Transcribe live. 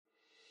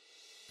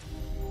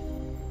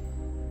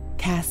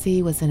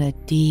Cassie was in a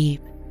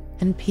deep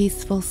and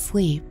peaceful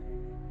sleep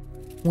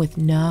with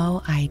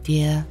no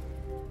idea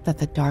that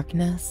the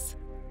darkness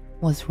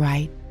was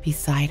right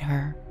beside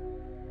her,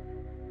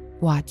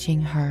 watching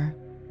her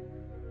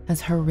as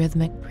her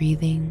rhythmic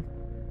breathing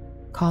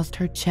caused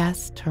her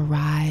chest to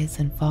rise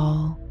and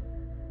fall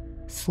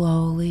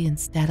slowly and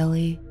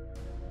steadily,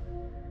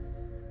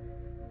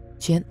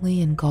 gently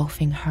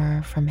engulfing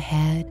her from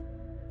head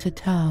to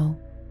toe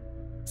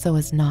so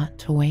as not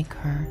to wake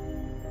her,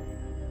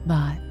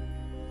 but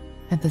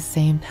at the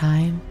same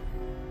time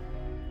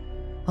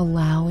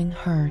allowing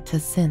her to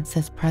sense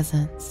his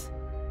presence,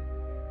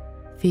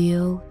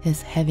 feel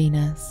his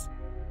heaviness,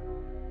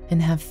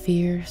 and have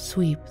fear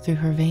sweep through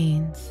her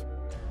veins.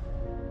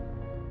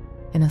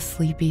 In a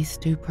sleepy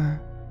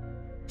stupor,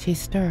 she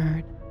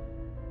stirred,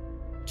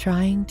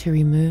 trying to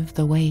remove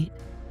the weight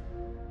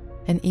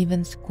and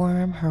even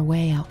squirm her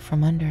way out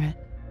from under it.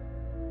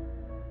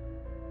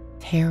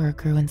 Terror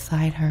grew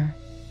inside her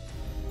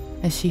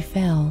as she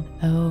failed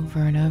over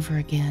and over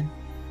again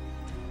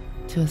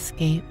to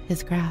escape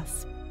his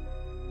grasp.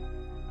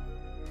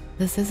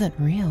 This isn't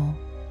real,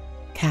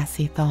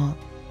 Cassie thought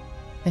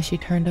as she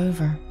turned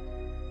over.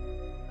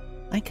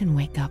 I can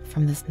wake up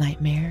from this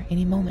nightmare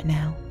any moment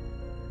now.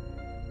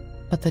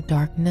 But the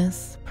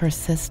darkness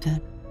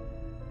persisted.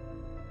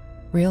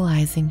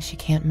 Realizing she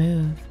can't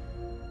move,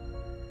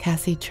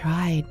 Cassie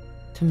tried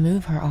to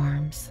move her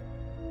arms,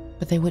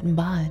 but they wouldn't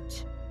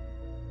budge.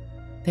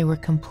 They were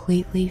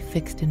completely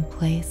fixed in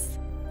place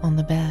on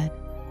the bed.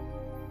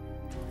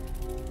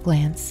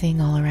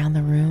 Glancing all around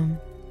the room,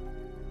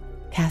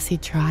 Cassie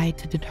tried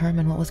to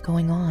determine what was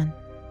going on,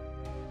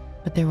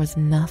 but there was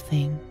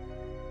nothing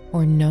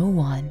or no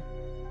one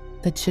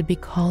that should be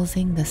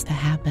causing this to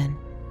happen.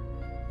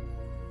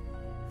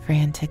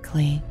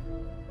 Frantically,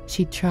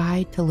 she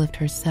tried to lift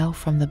herself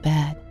from the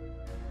bed,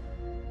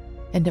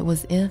 and it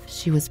was as if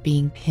she was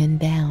being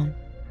pinned down,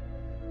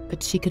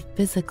 but she could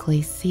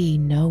physically see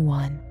no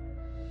one.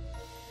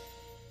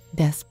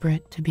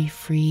 Desperate to be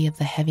free of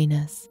the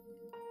heaviness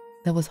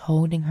that was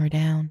holding her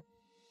down,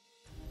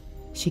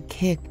 she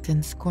kicked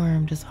and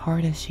squirmed as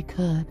hard as she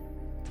could,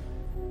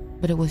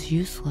 but it was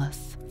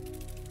useless.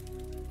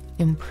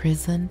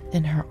 Imprisoned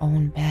in her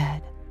own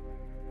bed,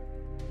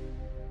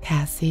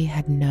 Cassie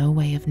had no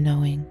way of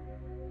knowing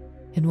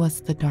it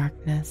was the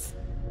darkness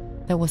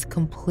that was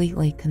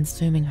completely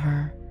consuming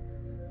her.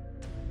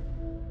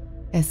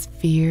 As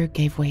fear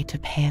gave way to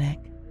panic,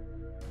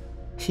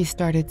 she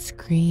started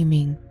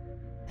screaming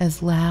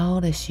as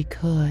loud as she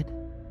could,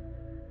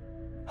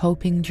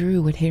 hoping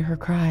Drew would hear her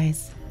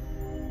cries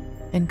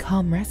and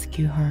come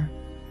rescue her.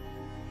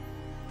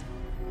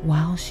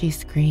 While she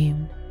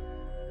screamed,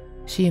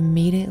 she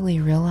immediately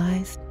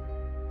realized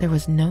there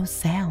was no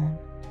sound.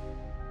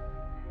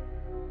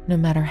 No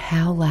matter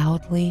how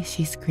loudly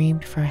she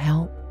screamed for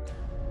help,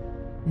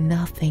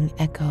 nothing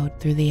echoed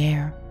through the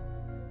air.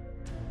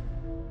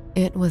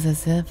 It was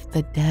as if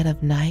the dead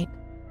of night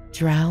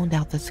drowned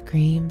out the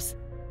screams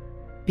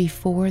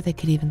before they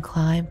could even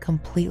climb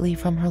completely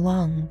from her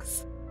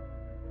lungs.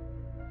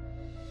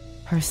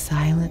 Her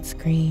silent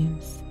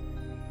screams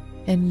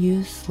and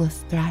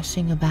useless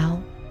thrashing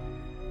about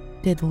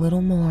did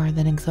little more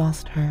than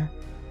exhaust her.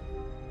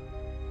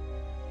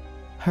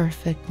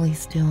 Perfectly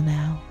still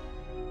now,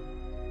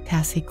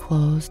 Cassie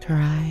closed her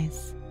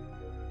eyes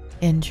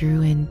and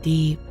drew in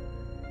deep,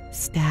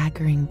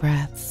 staggering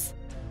breaths.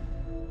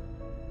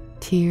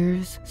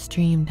 Tears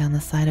streamed down the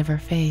side of her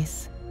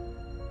face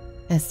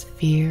as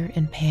fear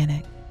and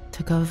panic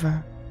took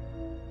over.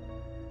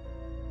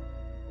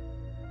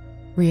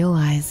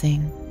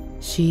 Realizing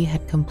she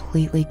had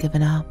completely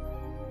given up,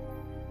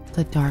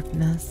 the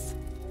darkness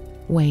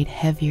weighed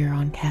heavier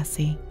on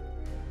Cassie.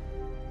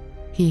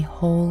 He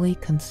wholly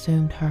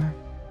consumed her,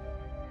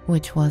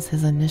 which was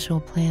his initial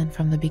plan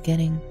from the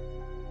beginning.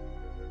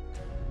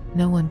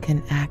 No one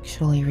can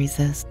actually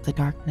resist the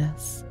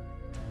darkness,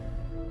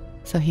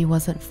 so he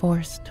wasn't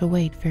forced to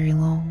wait very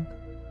long.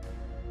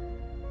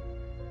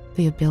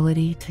 The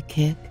ability to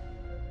kick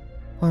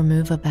or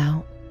move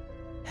about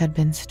had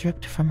been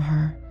stripped from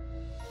her.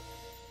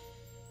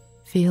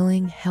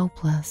 Feeling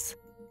helpless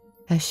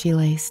as she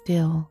lay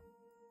still,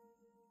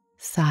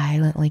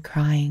 silently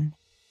crying,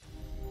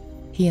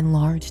 he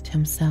enlarged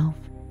himself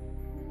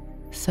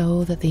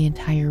so that the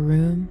entire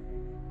room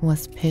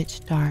was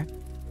pitch dark,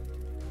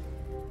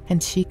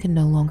 and she could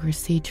no longer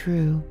see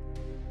Drew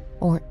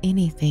or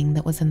anything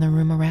that was in the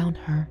room around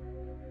her.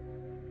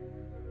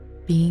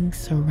 Being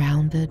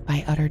surrounded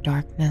by utter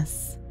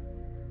darkness,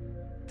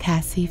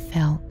 Cassie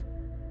felt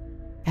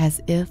as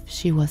if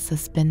she was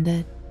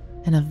suspended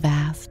in a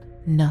vast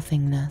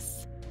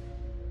nothingness.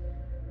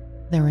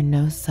 There were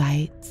no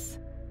sights,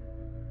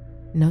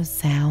 no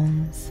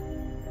sounds,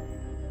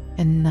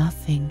 and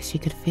nothing she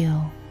could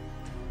feel.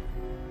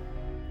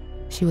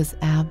 She was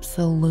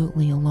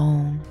absolutely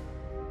alone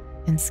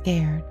and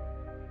scared.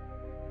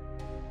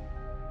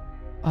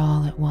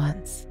 All at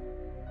once,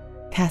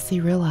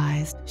 Cassie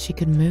realized she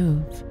could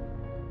move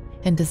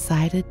and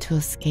decided to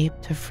escape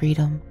to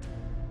freedom.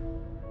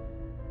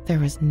 There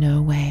was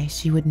no way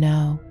she would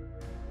know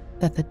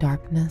that the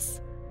darkness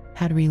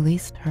had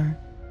released her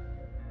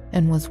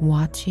and was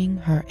watching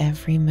her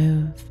every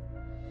move.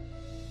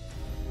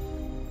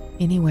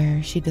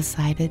 Anywhere she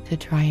decided to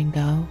try and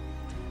go,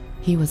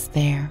 he was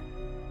there.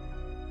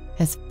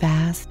 As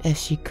fast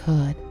as she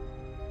could,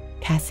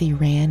 Cassie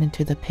ran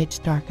into the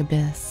pitch-dark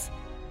abyss.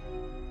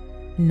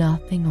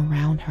 Nothing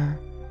around her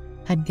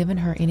had given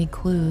her any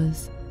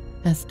clues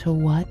as to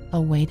what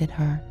awaited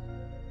her,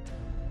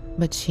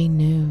 but she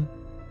knew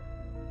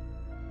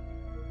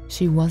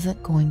she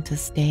wasn't going to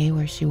stay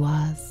where she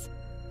was.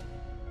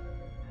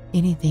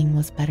 Anything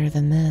was better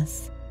than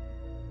this.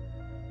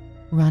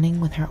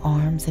 Running with her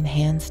arms and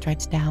hands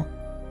stretched out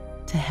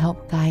to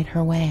help guide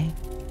her way,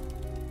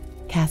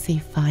 Cassie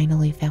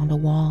finally found a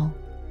wall.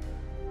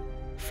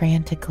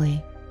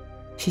 Frantically,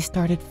 she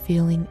started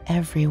feeling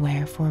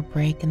everywhere for a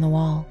break in the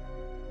wall.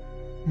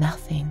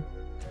 Nothing.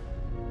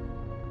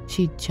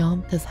 She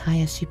jumped as high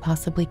as she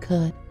possibly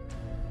could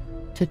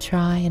to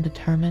try and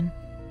determine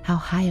how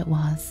high it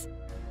was,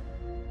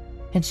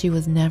 and she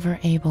was never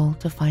able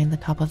to find the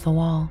top of the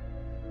wall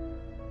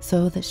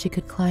so that she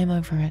could climb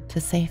over it to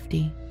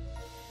safety.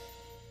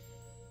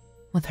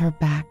 With her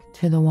back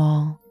to the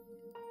wall,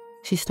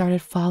 she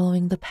started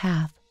following the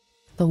path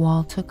the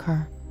wall took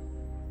her,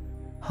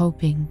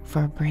 hoping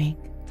for a break,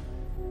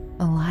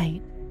 a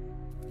light,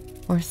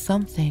 or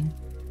something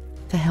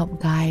to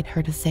help guide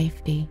her to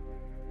safety.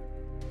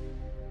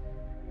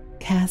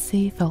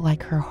 Cassie felt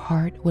like her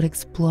heart would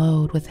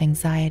explode with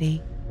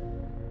anxiety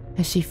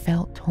as she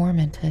felt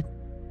tormented.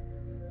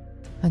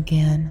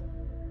 Again,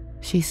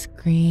 she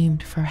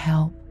screamed for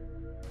help,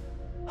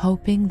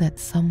 hoping that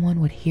someone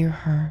would hear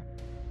her,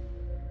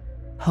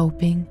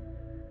 hoping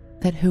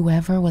that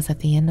whoever was at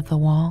the end of the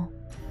wall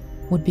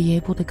would be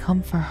able to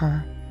come for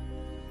her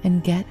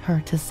and get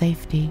her to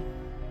safety.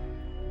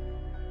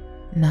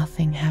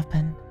 Nothing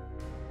happened.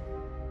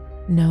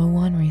 No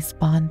one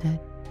responded.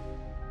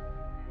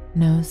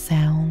 No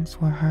sounds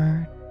were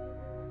heard.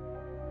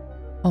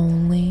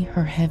 Only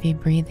her heavy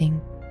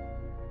breathing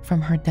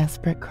from her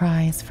desperate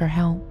cries for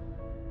help.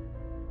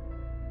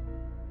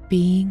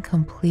 Being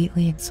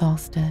completely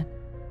exhausted,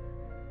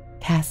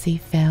 Cassie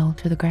fell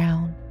to the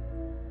ground,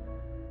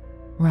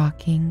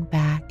 rocking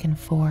back and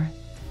forth.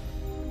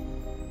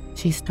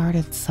 She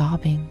started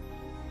sobbing.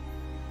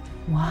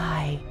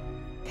 "Why?"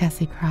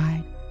 Cassie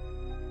cried.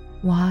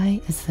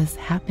 "Why is this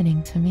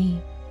happening to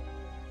me?"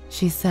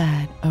 she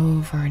said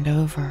over and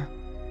over,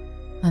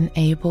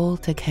 unable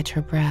to catch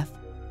her breath.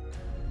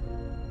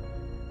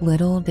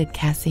 Little did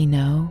Cassie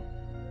know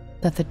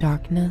that the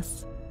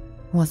darkness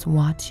was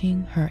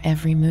watching her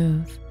every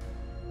move,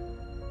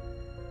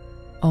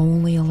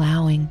 only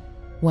allowing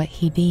what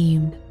he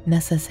deemed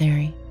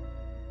necessary.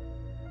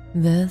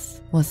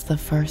 This was the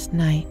first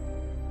night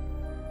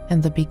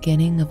and the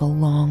beginning of a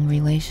long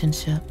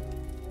relationship,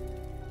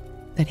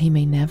 that he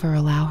may never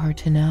allow her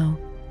to know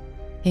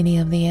any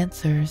of the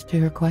answers to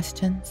her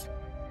questions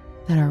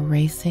that are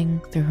racing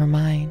through her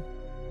mind.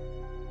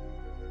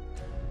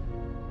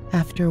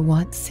 After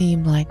what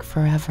seemed like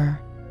forever,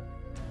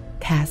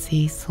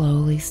 Cassie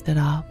slowly stood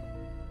up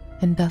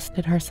and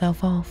dusted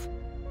herself off.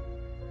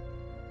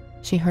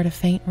 She heard a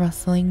faint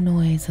rustling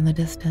noise in the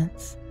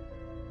distance.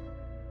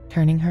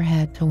 Turning her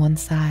head to one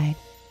side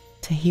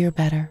to hear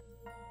better,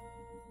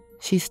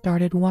 she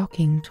started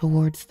walking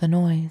towards the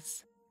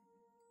noise.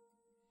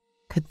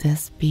 Could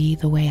this be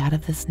the way out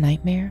of this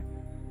nightmare?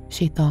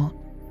 She thought.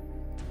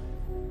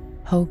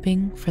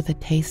 Hoping for the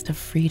taste of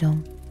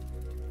freedom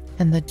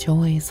and the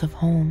joys of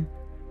home,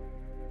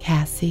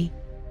 Cassie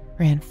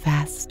ran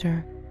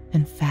faster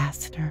and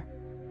faster.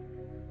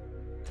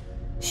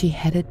 She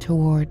headed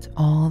towards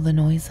all the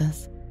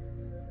noises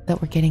that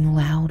were getting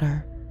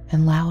louder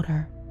and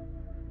louder.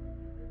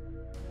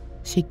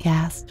 She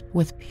gasped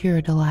with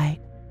pure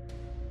delight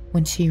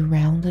when she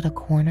rounded a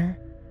corner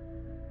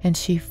and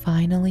she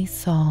finally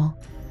saw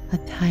a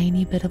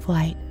tiny bit of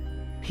light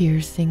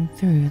piercing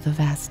through the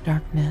vast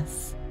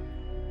darkness.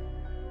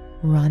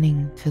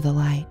 Running to the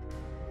light,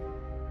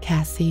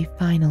 Cassie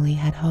finally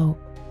had hope.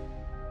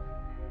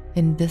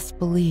 In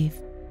disbelief,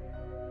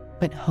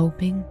 but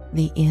hoping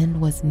the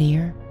end was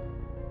near,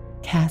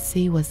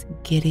 Cassie was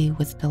giddy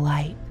with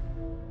delight.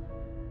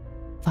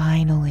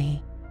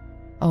 Finally,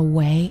 a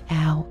way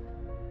out,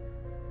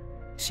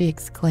 she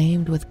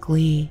exclaimed with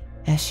glee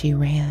as she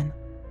ran.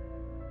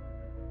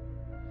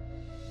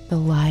 The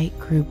light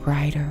grew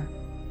brighter,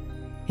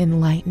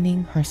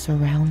 enlightening her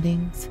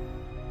surroundings,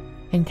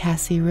 and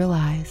Cassie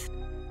realized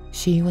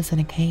she was in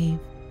a cave.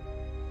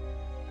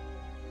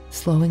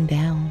 Slowing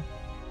down,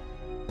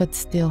 but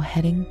still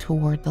heading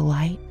toward the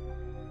light,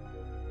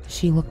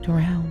 she looked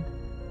around,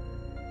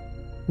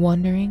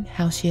 wondering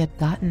how she had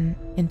gotten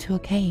into a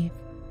cave.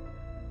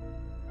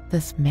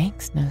 "This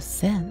makes no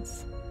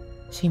sense,"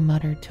 she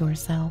muttered to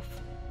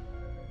herself.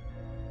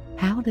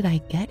 "How did I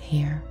get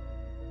here?"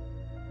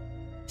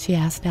 She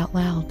asked out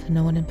loud to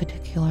no one in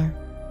particular.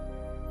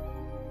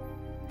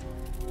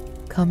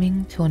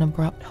 Coming to an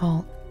abrupt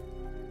halt,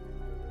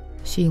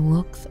 she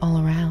looks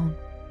all around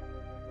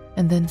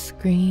and then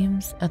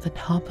screams at the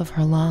top of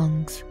her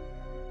lungs,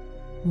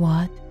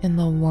 What in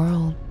the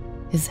world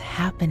is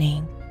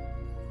happening?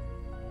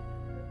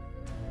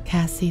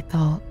 Cassie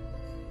thought,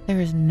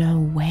 there is no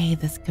way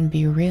this can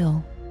be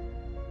real,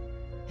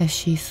 as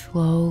she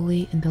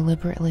slowly and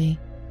deliberately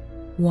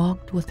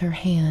walked with her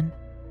hand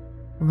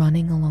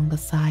running along the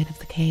side of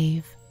the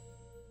cave,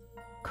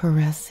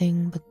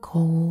 caressing the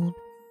cold,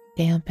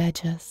 damp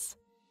edges.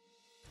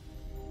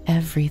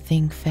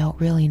 Everything felt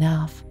real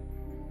enough,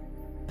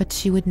 but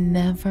she would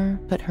never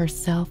put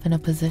herself in a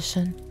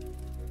position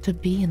to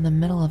be in the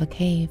middle of a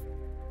cave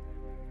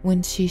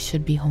when she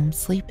should be home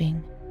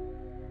sleeping.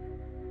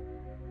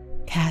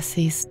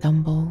 Cassie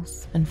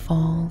stumbles and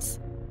falls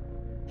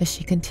as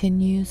she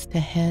continues to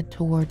head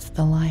towards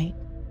the light.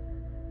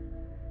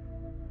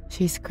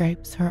 She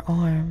scrapes her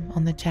arm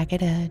on the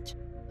jagged edge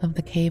of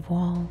the cave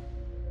wall.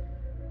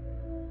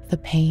 The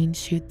pain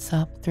shoots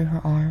up through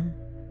her arm.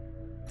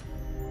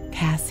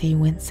 Cassie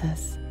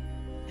winces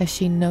as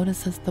she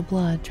notices the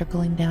blood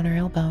trickling down her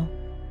elbow.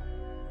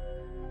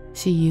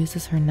 She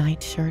uses her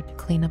nightshirt to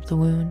clean up the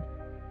wound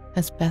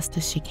as best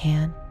as she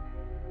can,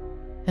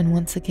 and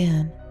once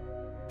again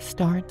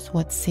starts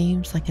what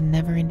seems like a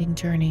never-ending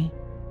journey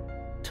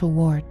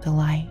toward the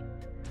light.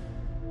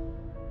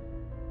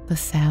 The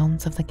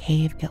sounds of the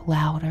cave get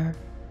louder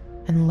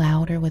and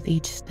louder with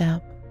each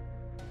step.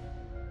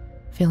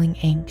 Feeling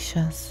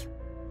anxious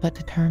but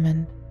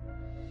determined,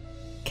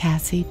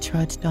 Cassie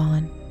trudged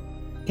on,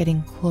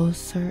 getting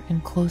closer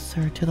and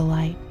closer to the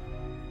light,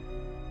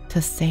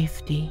 to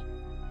safety,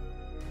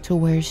 to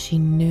where she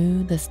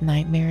knew this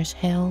nightmarish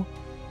hell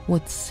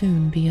would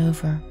soon be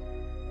over.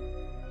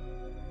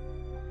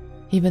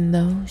 Even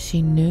though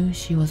she knew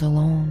she was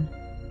alone,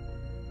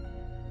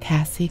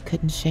 Cassie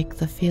couldn't shake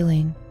the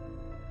feeling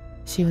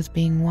she was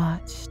being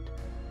watched.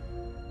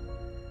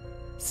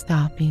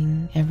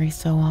 Stopping every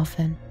so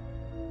often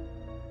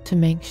to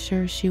make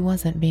sure she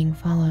wasn't being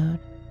followed,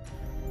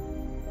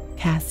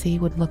 Cassie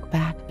would look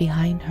back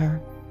behind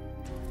her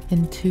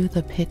into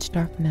the pitch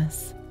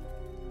darkness.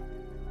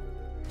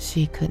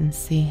 She couldn't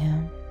see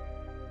him,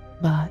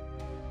 but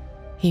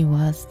he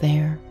was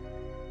there,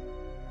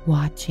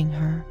 watching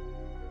her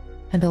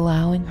and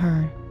allowing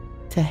her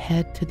to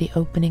head to the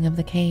opening of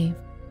the cave.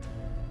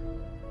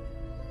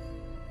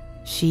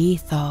 She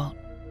thought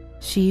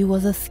she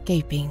was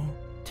escaping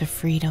to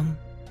freedom,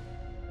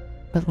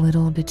 but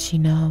little did she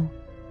know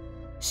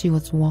she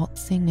was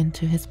waltzing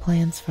into his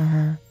plans for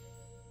her.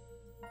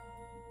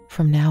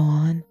 From now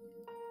on,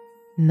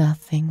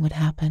 nothing would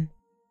happen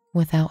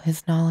without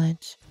his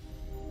knowledge.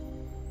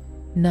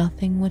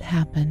 Nothing would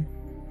happen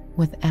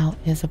without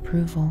his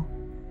approval.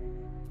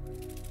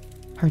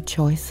 Her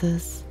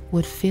choices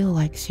would feel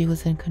like she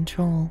was in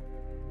control,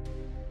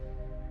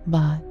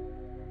 but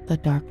the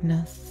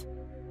darkness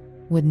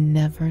would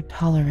never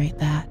tolerate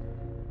that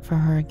for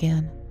her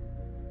again.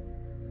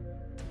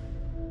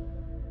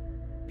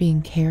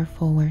 Being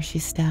careful where she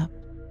stepped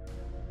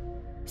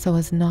so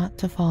as not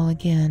to fall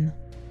again,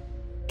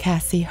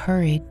 Cassie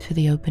hurried to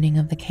the opening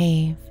of the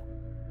cave.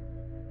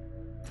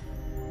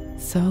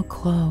 So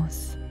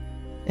close,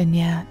 and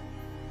yet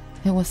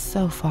it was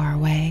so far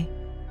away.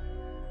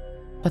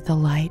 But the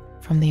light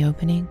from the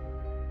opening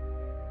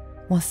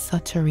was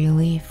such a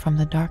relief from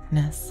the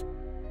darkness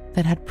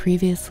that had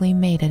previously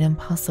made it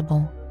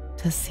impossible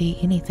to see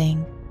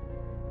anything.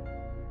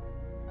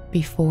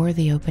 Before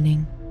the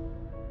opening,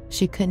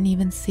 she couldn't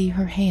even see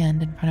her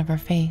hand in front of her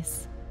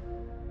face,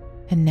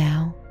 and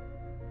now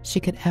she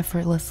could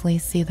effortlessly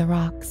see the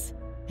rocks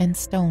and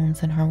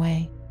stones in her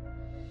way.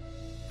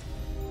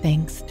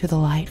 Thanks to the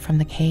light from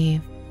the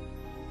cave,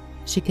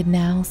 she could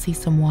now see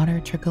some water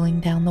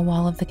trickling down the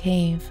wall of the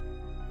cave.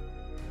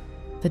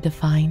 The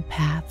defined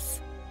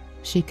paths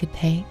she could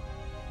take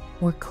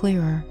were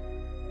clearer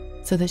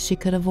so that she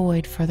could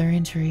avoid further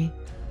injury.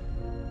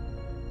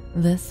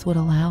 This would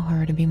allow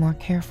her to be more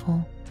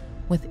careful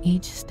with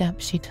each step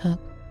she took,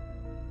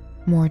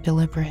 more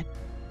deliberate,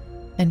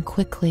 and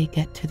quickly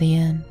get to the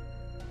end.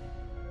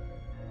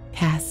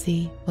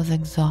 Cassie was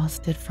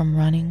exhausted from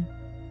running,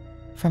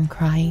 from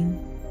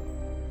crying,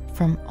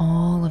 from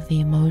all of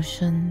the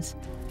emotions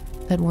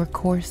that were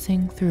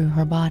coursing through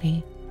her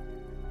body.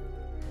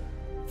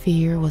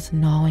 Fear was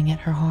gnawing at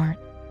her heart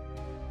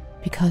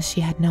because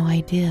she had no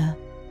idea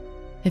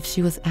if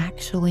she was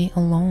actually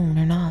alone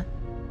or not.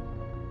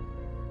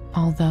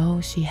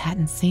 Although she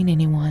hadn't seen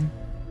anyone,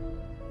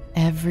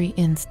 every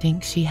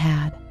instinct she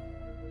had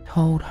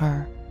told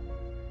her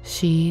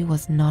she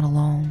was not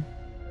alone.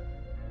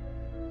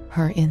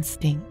 Her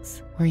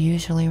instincts were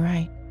usually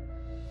right,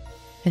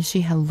 and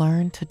she had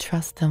learned to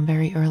trust them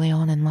very early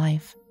on in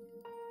life.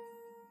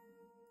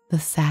 The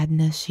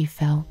sadness she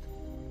felt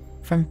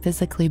from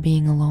physically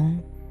being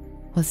alone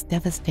was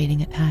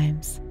devastating at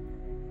times.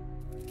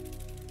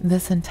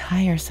 This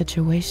entire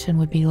situation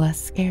would be less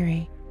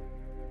scary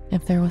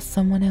if there was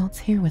someone else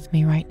here with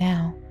me right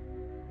now,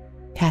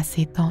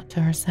 Cassie thought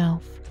to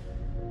herself.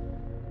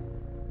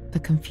 The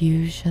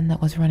confusion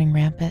that was running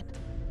rampant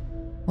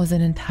was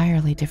an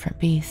entirely different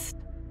beast.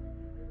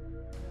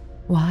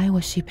 Why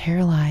was she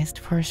paralyzed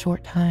for a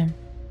short time?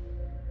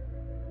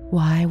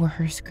 Why were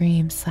her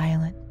screams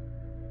silent?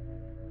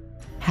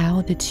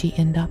 How did she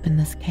end up in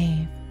this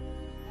cave?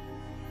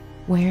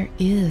 Where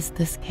is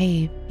this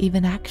cave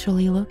even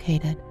actually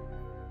located?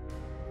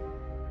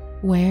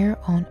 Where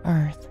on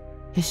earth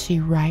is she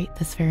right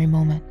this very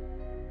moment?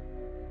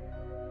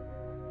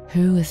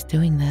 Who is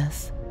doing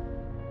this?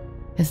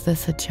 Is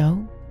this a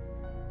joke?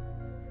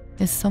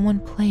 Is someone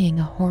playing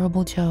a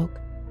horrible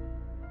joke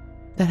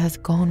that has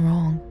gone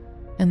wrong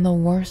in the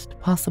worst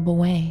possible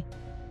way?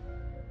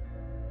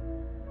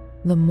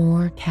 The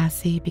more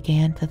Cassie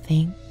began to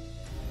think,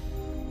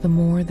 the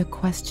more the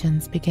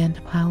questions began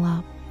to pile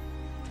up,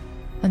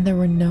 and there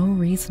were no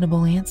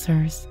reasonable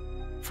answers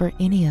for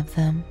any of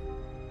them.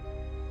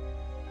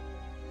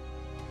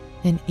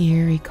 An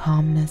eerie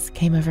calmness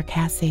came over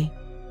Cassie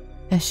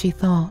as she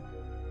thought,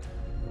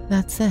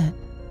 that's it.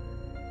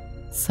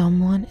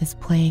 Someone is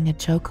playing a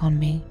joke on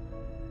me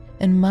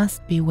and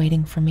must be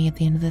waiting for me at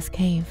the end of this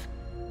cave.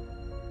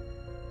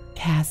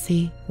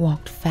 Cassie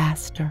walked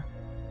faster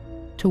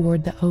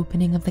toward the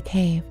opening of the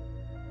cave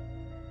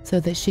so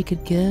that she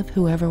could give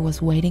whoever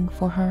was waiting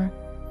for her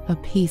a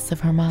piece of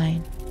her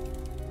mind.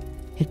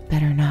 It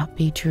better not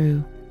be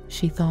true,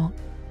 she thought.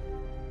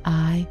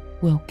 I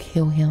will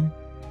kill him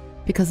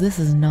because this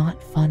is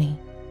not funny.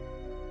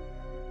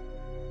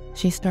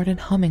 She started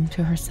humming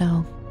to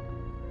herself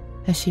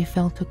as she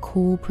felt a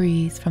cool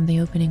breeze from the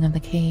opening of the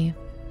cave.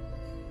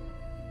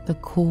 The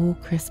cool,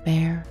 crisp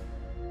air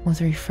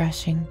was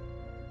refreshing,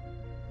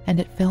 and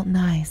it felt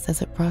nice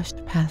as it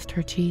brushed past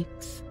her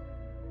cheeks.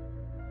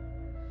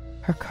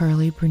 Her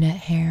curly brunette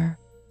hair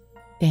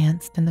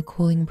danced in the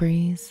cooling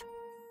breeze.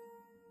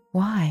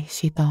 Why,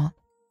 she thought,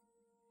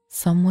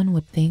 someone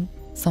would think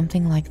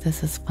something like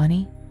this is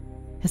funny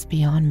is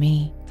beyond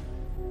me.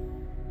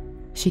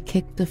 She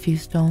kicked a few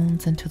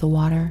stones into the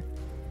water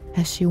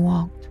as she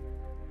walked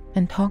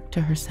and talked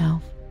to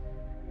herself,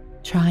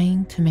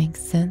 trying to make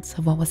sense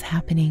of what was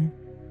happening.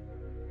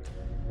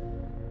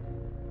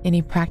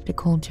 Any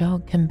practical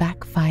joke can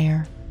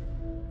backfire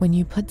when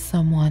you put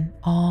someone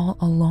all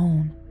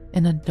alone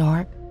in a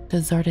dark,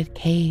 deserted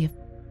cave.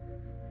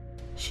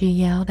 She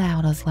yelled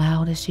out as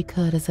loud as she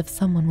could as if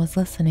someone was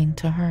listening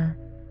to her.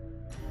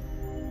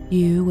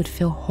 You would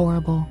feel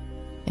horrible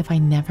if I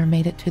never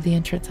made it to the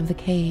entrance of the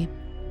cave,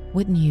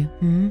 wouldn't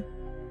you,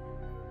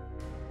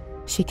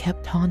 She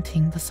kept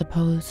taunting the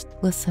supposed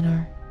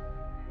listener.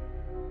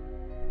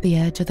 The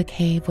edge of the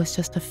cave was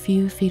just a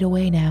few feet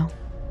away now.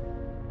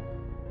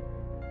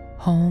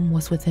 Home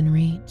was within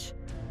reach,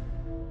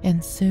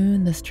 and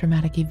soon this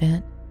traumatic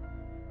event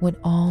would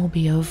all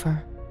be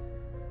over.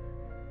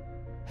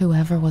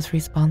 Whoever was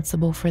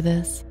responsible for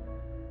this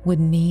would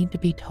need to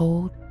be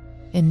told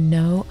in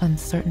no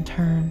uncertain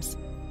terms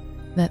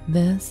that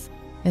this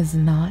is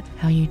not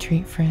how you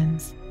treat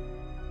friends.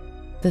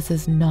 This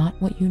is not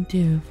what you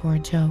do for a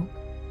joke,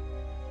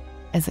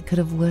 as it could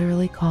have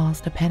literally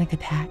caused a panic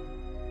attack,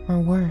 or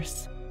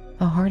worse,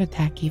 a heart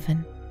attack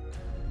even.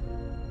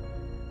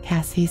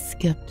 Cassie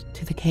skipped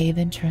to the cave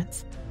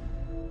entrance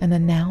and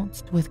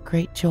announced with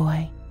great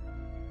joy,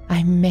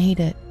 I made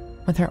it,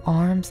 with her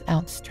arms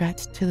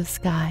outstretched to the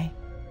sky.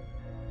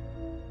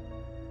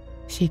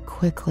 She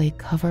quickly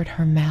covered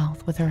her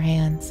mouth with her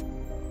hands,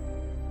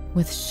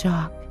 with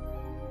shock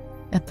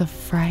at the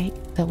fright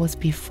that was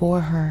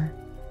before her.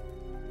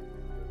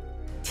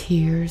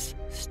 Tears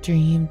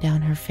streamed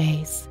down her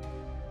face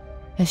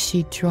as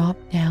she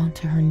dropped down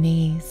to her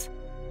knees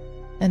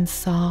and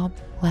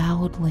sobbed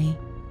loudly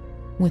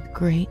with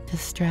great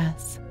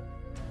distress.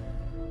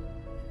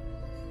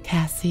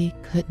 Cassie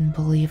couldn't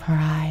believe her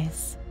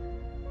eyes.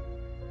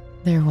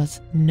 There was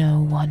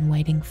no one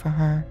waiting for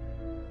her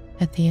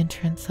at the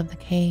entrance of the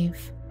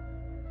cave.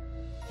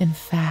 In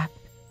fact,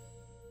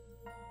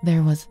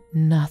 there was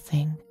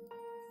nothing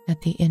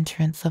at the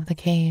entrance of the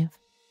cave.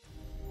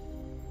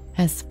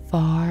 As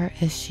far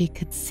as she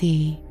could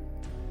see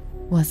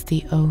was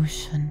the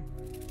ocean.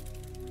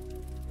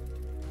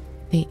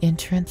 The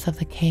entrance of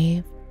the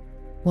cave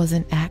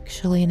wasn't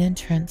actually an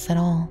entrance at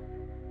all.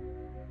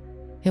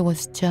 It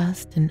was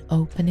just an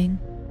opening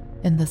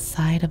in the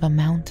side of a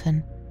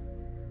mountain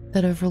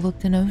that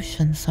overlooked an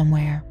ocean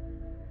somewhere.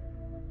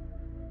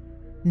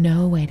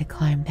 No way to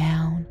climb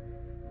down,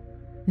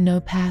 no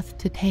path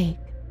to take,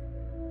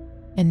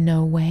 and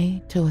no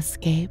way to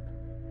escape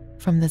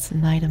from this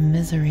night of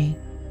misery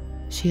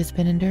she has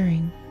been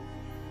enduring.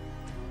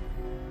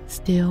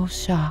 Still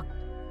shocked,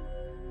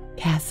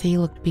 Cassie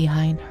looked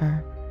behind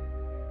her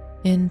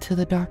into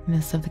the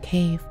darkness of the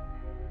cave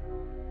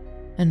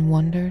and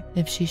wondered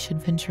if she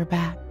should venture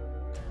back.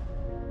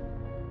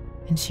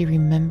 And she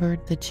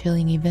remembered the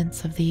chilling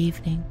events of the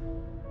evening.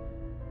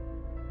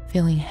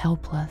 Feeling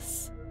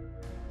helpless,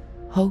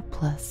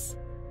 hopeless,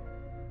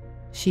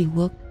 she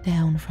looked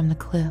down from the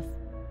cliff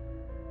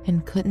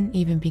and couldn't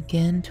even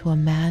begin to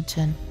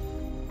imagine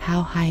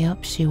how high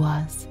up she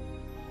was.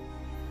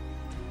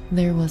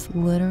 There was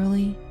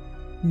literally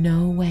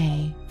no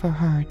way for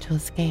her to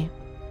escape.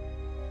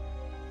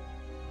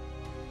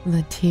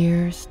 The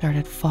tears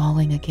started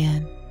falling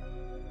again.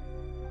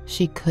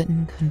 She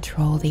couldn't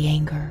control the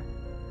anger,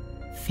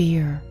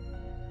 fear,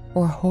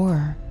 or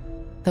horror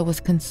that was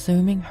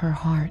consuming her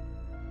heart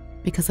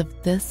because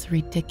of this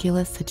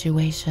ridiculous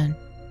situation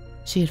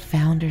she had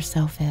found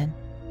herself in.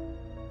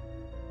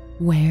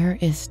 Where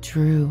is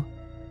Drew?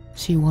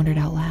 She wondered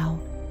out loud.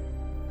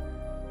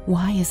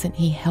 Why isn't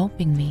he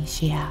helping me?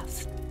 She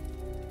asked.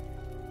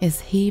 Is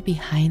he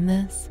behind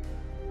this?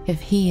 If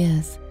he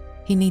is,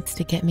 he needs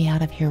to get me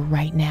out of here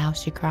right now,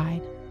 she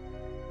cried.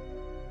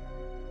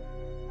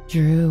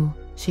 Drew,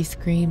 she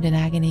screamed in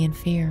agony and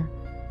fear.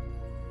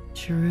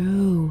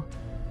 Drew,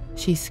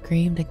 she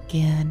screamed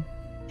again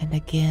and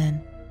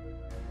again,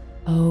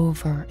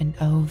 over and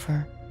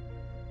over,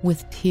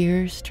 with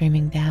tears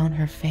streaming down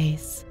her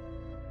face.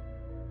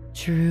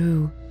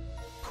 Drew,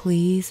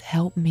 please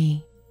help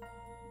me,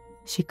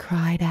 she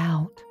cried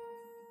out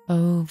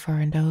over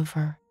and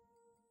over.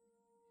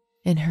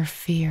 In her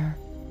fear,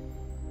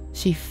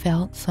 she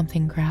felt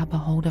something grab a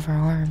hold of her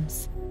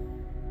arms.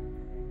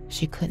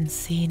 She couldn't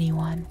see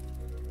anyone.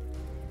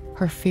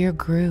 Her fear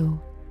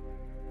grew.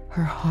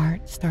 Her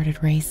heart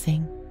started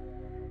racing.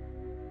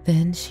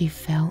 Then she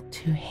felt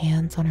 2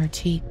 hands on her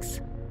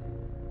cheeks.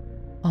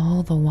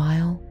 All the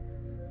while,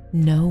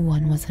 no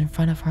one was in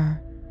front of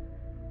her.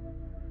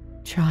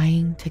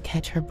 Trying to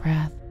catch her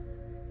breath,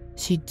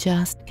 she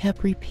just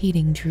kept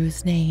repeating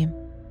Drew's name.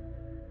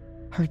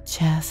 Her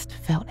chest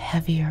felt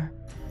heavier,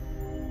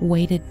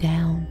 weighted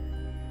down,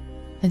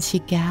 and she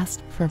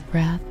gasped for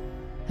breath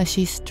as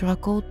she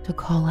struggled to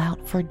call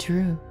out for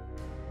Drew.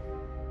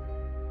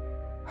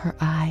 Her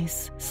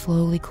eyes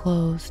slowly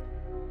closed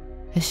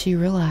as she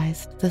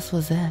realized this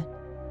was it.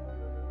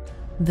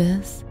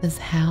 This is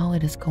how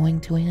it is going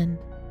to end.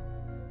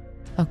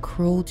 A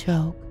cruel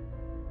joke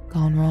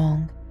gone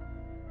wrong,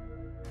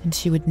 and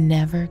she would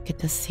never get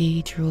to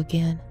see Drew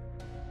again.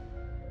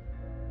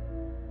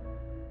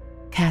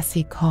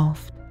 Cassie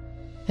coughed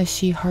as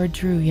she heard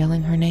Drew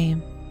yelling her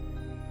name.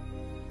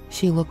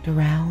 She looked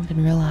around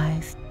and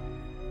realized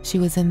she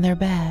was in their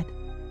bed,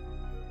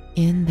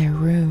 in their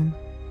room.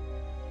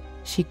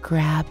 She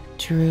grabbed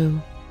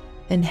Drew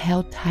and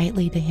held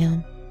tightly to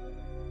him,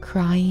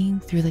 crying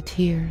through the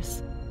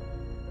tears.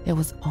 It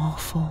was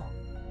awful.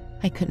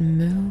 I couldn't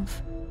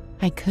move.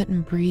 I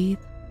couldn't breathe.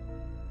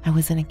 I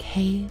was in a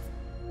cave.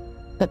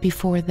 But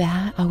before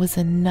that, I was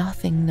in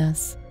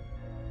nothingness.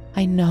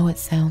 I know it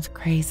sounds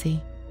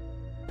crazy,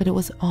 but it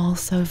was all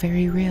so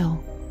very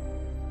real.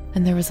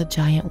 And there was a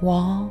giant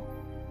wall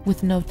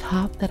with no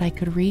top that I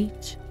could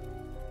reach.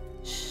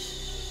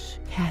 Shh,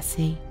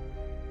 Cassie,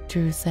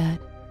 Drew said.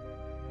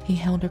 He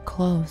held her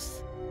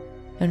close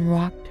and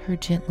rocked her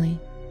gently.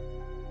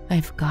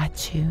 I've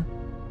got you.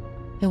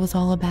 It was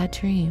all a bad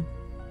dream.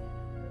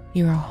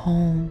 You're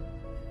home,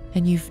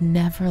 and you've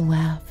never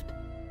left.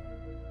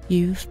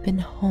 You've been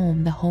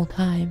home the whole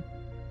time,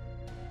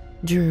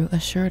 Drew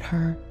assured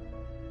her.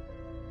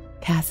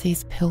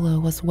 Cassie's pillow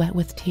was wet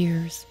with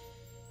tears,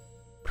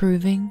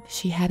 proving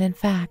she had in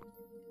fact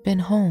been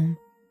home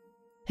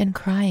and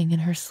crying in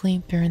her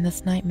sleep during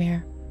this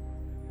nightmare.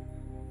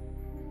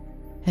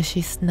 As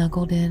she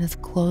snuggled in as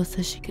close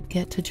as she could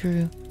get to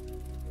Drew,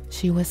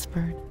 she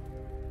whispered,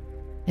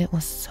 "It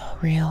was so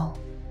real.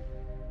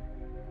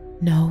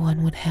 No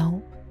one would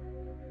help.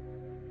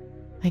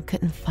 I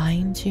couldn't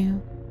find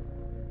you,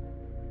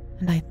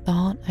 and I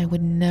thought I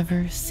would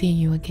never see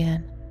you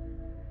again."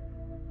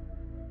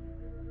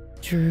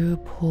 Drew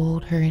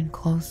pulled her in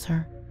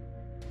closer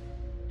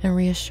and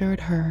reassured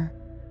her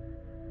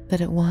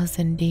that it was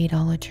indeed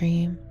all a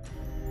dream,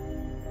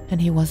 and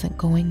he wasn't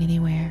going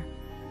anywhere,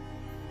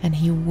 and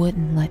he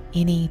wouldn't let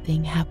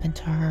anything happen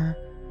to her,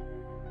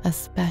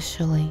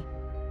 especially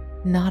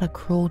not a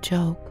cruel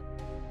joke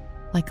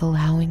like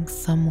allowing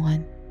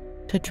someone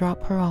to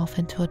drop her off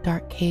into a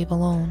dark cave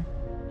alone,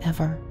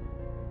 ever.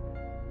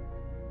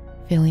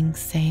 Feeling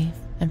safe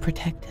and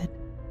protected,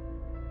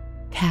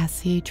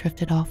 Cassie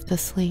drifted off to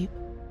sleep,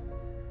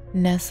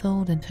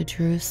 nestled into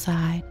Drew's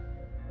side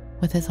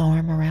with his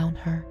arm around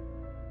her.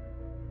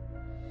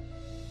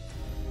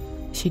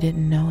 She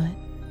didn't know it,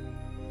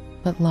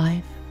 but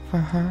life for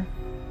her,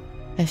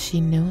 as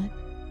she knew it,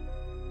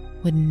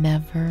 would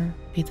never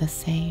be the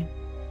same.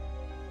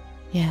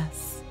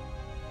 Yes,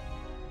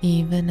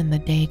 even in the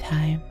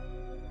daytime,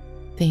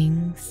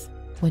 things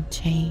would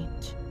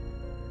change.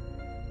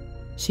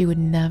 She would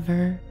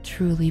never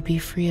truly be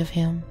free of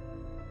him.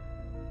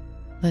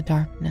 The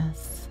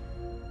darkness.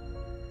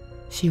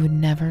 She would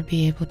never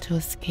be able to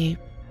escape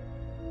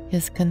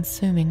his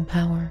consuming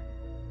power.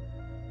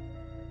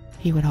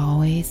 He would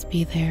always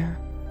be there,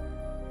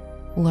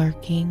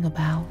 lurking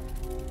about.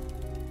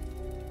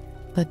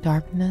 The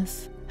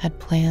darkness had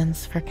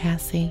plans for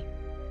Cassie.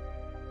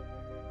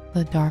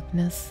 The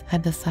darkness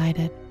had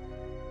decided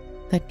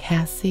that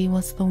Cassie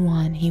was the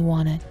one he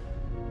wanted,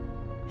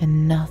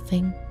 and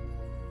nothing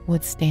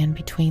would stand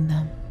between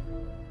them.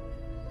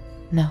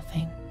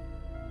 Nothing.